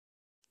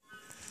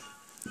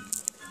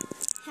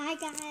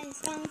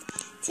guys,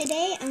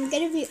 today I'm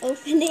going to be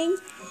opening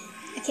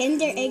a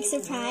Kinder Egg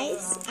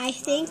surprise. I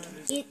think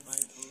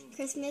it's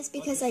Christmas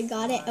because I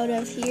got it out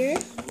of here,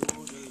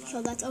 so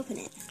let's open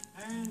it.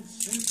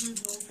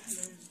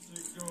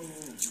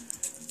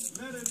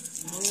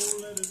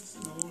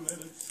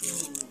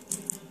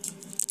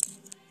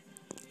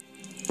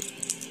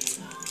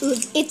 Ooh,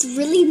 it's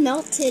really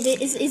melted,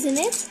 isn't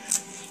it?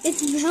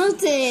 It's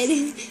melted.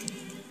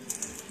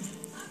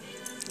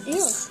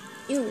 Ew.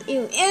 Ew,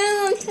 ew,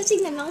 ew, I'm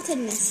touching the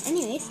meltedness.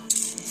 Anyways,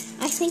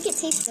 I think it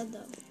tastes good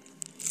though.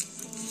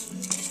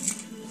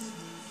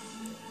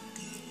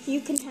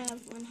 You can have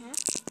one half.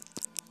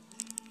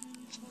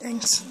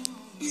 Thanks.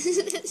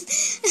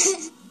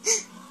 It's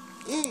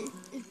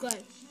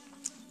good.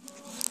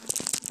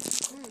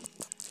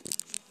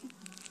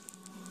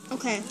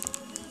 Okay,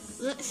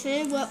 let's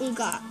see what we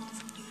got.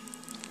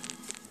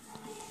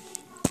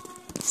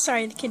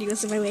 Sorry, the kitty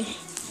was in my way.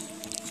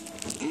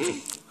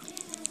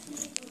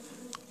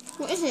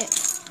 What is it?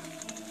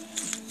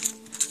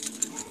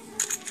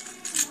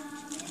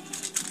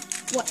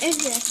 What is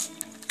this?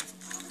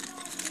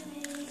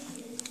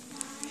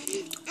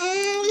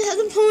 Oh, it has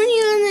a pony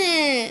on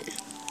it.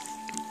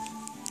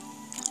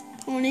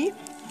 Pony.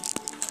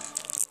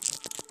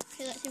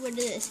 Okay, let's see what it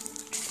is.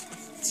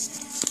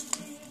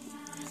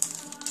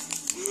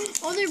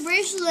 Oh, they're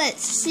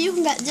bracelets. So you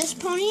can get this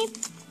pony,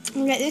 you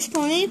can get this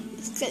pony,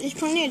 get this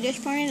pony, or this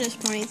pony, or this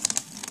pony.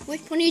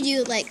 Which pony do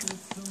you like?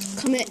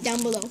 Comment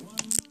down below.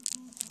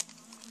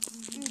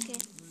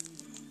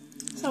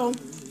 So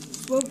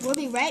we'll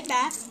be right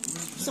back.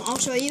 So I'll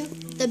show you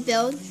the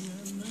builded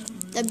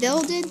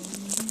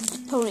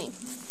pony.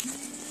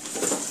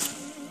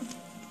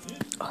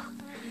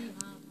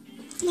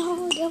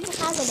 No, don't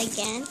have it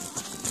again.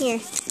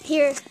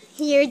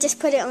 Here. Just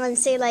put it on.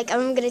 Say like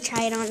I'm gonna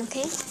try it on.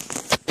 Okay.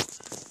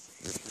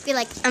 Be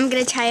like I'm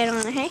gonna try it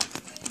on. Okay.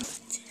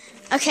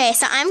 Okay.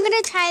 So I'm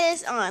gonna try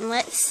this on.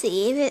 Let's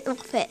see if it will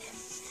fit.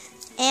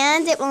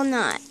 And it will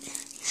not.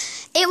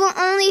 It will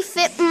only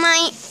fit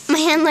my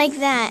hand like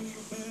that.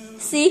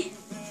 See?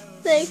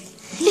 Like,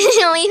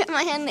 it only fit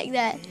my hand like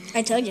that.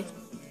 I told you.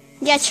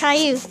 Yeah, try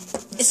you.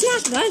 It's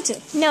not going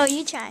to. No,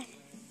 you try.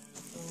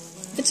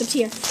 It's up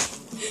here.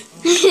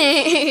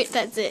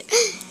 That's it.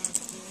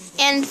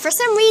 And for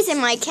some reason,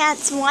 my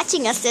cat's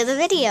watching us do the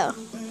video.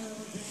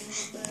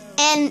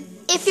 And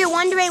if you're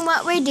wondering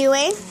what we're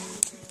doing,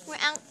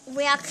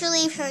 we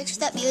actually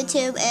searched up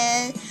YouTube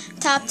and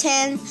top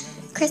 10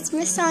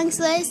 Christmas songs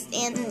list,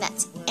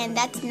 and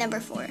that's number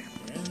 4.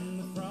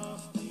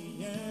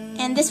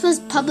 And this was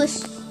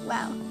published.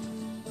 Wow.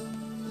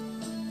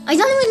 I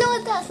don't even know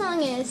what that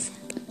song is.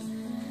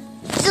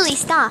 Silly,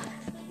 stop.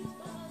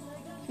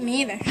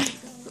 Me either.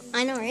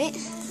 I know, right?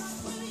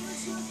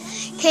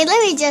 Okay, let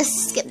me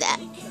just skip that.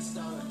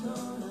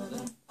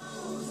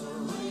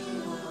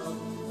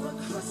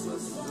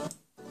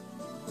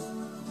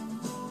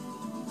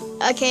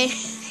 Okay,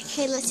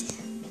 let's.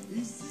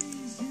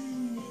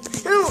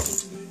 Oh.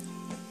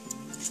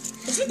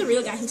 Is it the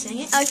real guy who sang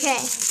it? Okay.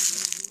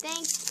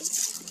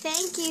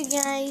 Thank you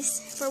guys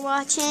for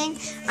watching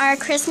our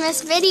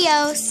Christmas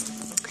videos.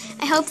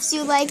 I hope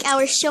you like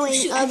our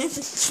showing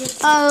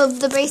of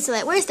the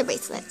bracelet. Where's the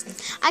bracelet?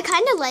 I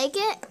kind of like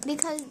it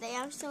because they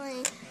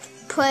actually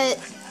put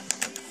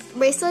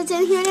bracelets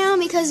in here now,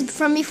 because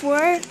from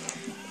before,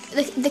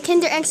 the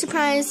Kinder Egg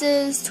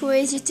Surprises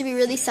toys used to be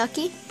really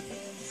sucky.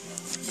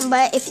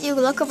 But if you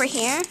look over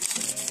here,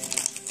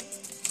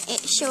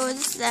 it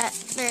shows that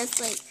there's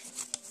like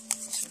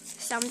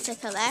some to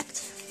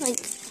collect. Like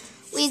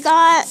we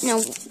got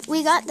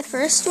the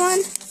first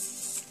one.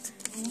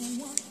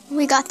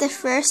 We got the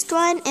first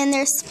one, and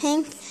there's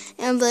pink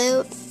and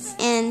blue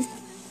and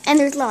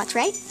there's lots,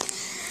 right?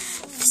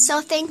 So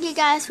thank you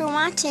guys for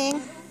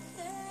watching.